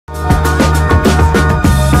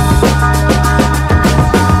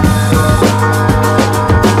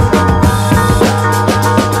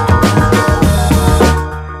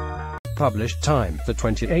Published time, the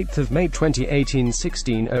 28th of May 2018,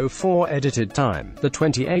 16:04. Edited time, the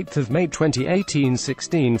 28th of May 2018,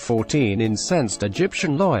 16:14. Incensed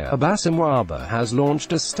Egyptian lawyer Bassem W has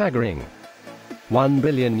launched a staggering €1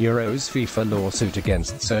 billion FIFA lawsuit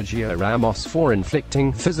against Sergio Ramos for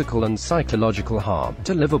inflicting physical and psychological harm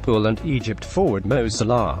to Liverpool and Egypt forward Mo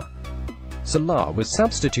Salah. Salah was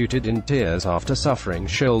substituted in tears after suffering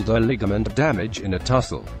shoulder ligament damage in a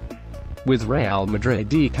tussle with Real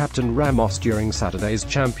Madrid captain Ramos during Saturday's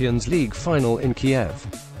Champions League final in Kiev.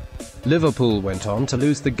 Liverpool went on to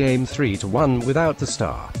lose the game 3-1 without the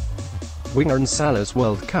star winger, and Salah's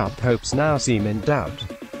World Cup hopes now seem in doubt.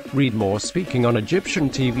 Read more. Speaking on Egyptian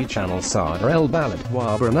TV channel Salah El Balad,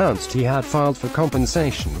 W announced he had filed for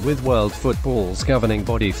compensation with World Football's governing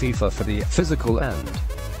body FIFA for the physical and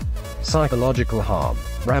psychological harm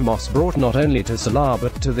Ramos brought not only to Salah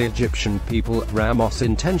but to the Egyptian people. Ramos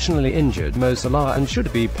intentionally injured Mo Salah and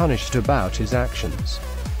should be punished about his actions.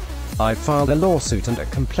 I filed a lawsuit and a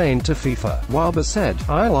complaint to FIFA, W said.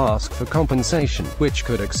 I'll ask for compensation, which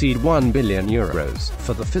could exceed €1 billion,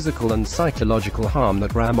 for the physical and psychological harm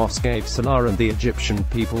that Ramos gave Salah and the Egyptian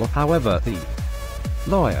people. However, the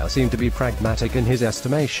lawyer seemed to be pragmatic in his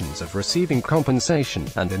estimations of receiving compensation,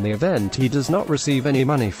 and in the event he does not receive any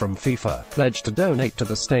money from FIFA, pledged to donate to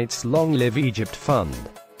the state's Long Live Egypt fund.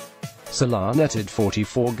 Salah netted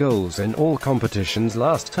 44 goals in all competitions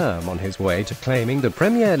last term on his way to claiming the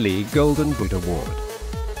Premier League Golden Boot award.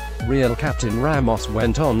 Real captain Ramos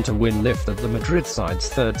went on to win the Madrid side's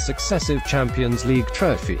third successive Champions League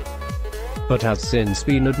trophy, but has since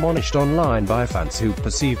been admonished online by fans who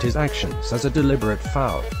perceived his actions as a deliberate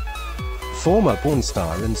foul. Former porn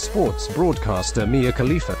star and sports broadcaster Mia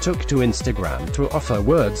Khalifa took to Instagram to offer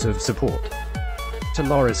words of support to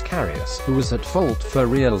Loris Karius, who was at fault for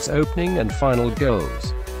Real's opening and final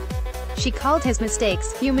goals. She called his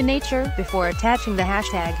mistakes human nature before attaching the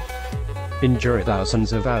hashtag injury.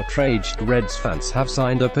 Thousands of outraged Reds fans have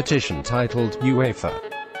signed a petition titled UEFA.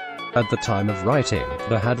 At the time of writing,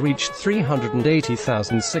 there had reached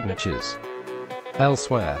 380,000 signatures.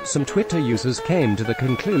 Elsewhere, some Twitter users came to the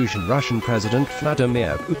conclusion Russian President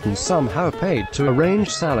Vladimir Putin somehow paid to arrange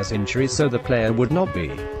Salah's injury so the player would not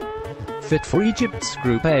be fit for Egypt's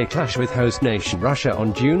Group A clash with host nation Russia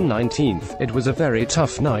on June 19. It was a very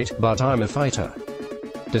tough night, but I'm a fighter.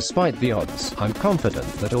 Despite the odds, I'm confident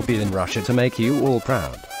that I'll be in Russia to make you all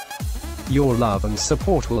proud. Your love and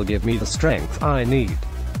support will give me the strength I need.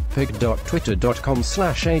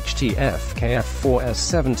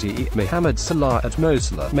 pic.twitter.com/HTFKF4S70 Mohamed Salah at Mo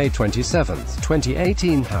Salah, May 27,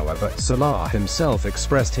 2018. However, Salah himself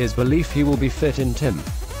expressed his belief he will be fit in time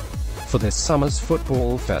for this summer's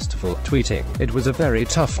football festival, tweeting, "It was a very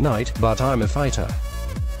tough night, but I'm a fighter.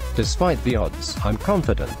 Despite the odds, I'm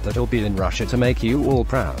confident that I'll be in Russia to make you all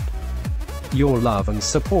proud. Your love and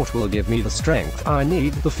support will give me the strength I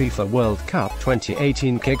need." The FIFA World Cup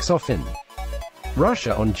 2018 kicks off in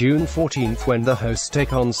Russia on June 14 when the hosts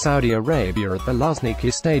take on Saudi Arabia at the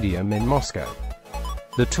Luzhniki Stadium in Moscow.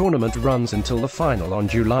 The tournament runs until the final on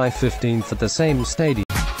July 15 at the same stadium.